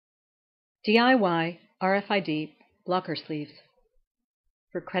DIY RFID Blocker Sleeves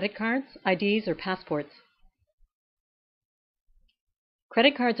for credit cards, IDs, or passports.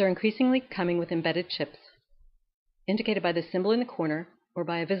 Credit cards are increasingly coming with embedded chips, indicated by the symbol in the corner or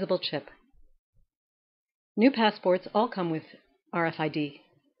by a visible chip. New passports all come with RFID.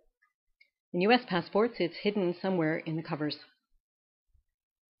 In US passports, it's hidden somewhere in the covers.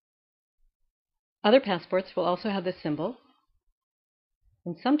 Other passports will also have this symbol,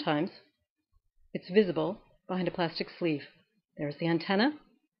 and sometimes it's visible behind a plastic sleeve. There's the antenna,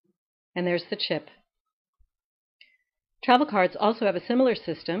 and there's the chip. Travel cards also have a similar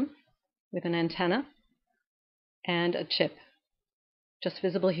system with an antenna and a chip, just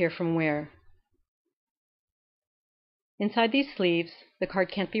visible here from wear. Inside these sleeves, the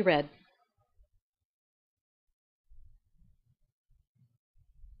card can't be read.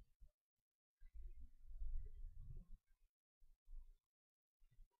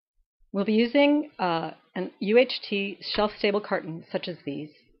 We'll be using an UHT shelf-stable carton such as these.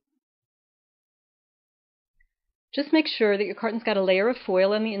 Just make sure that your carton's got a layer of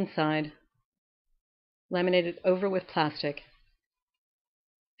foil on the inside, laminated over with plastic.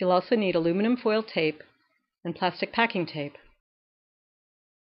 You'll also need aluminum foil tape and plastic packing tape.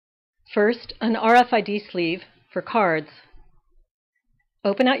 First, an RFID sleeve for cards.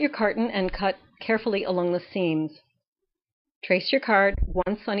 Open out your carton and cut carefully along the seams. Trace your card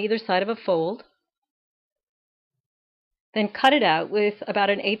once on either side of a fold. Then cut it out with about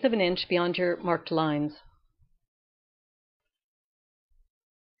 1/8 of an inch beyond your marked lines.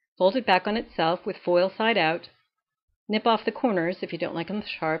 Fold it back on itself with foil side out. Nip off the corners if you don't like them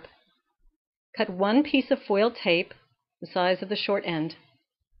sharp. Cut one piece of foil tape the size of the short end.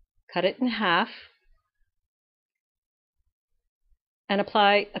 Cut it in half and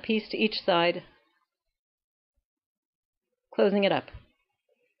apply a piece to each side, closing it up.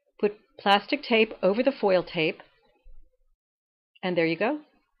 Put plastic tape over the foil tape, and there you go.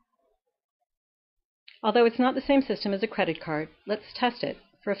 Although it's not the same system as a credit card, let's test it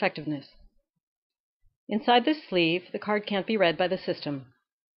for effectiveness. Inside this sleeve, the card can't be read by the system.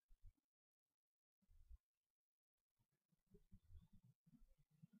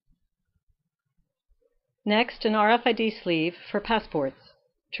 Next, an RFID sleeve for passports.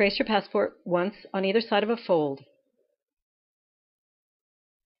 Trace your passport once on either side of a fold.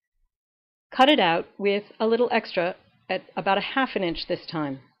 Cut it out with a little extra at about 1/2 an inch this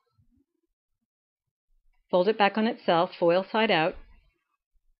time. Fold it back on itself, foil side out.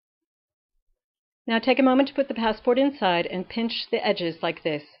 Now take a moment to put the passport inside and pinch the edges like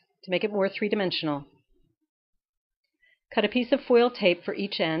this to make it more three-dimensional. Cut a piece of foil tape for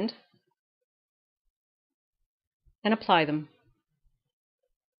each end and apply them.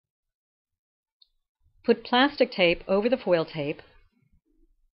 Put plastic tape over the foil tape,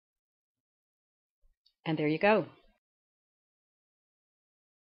 and there you go.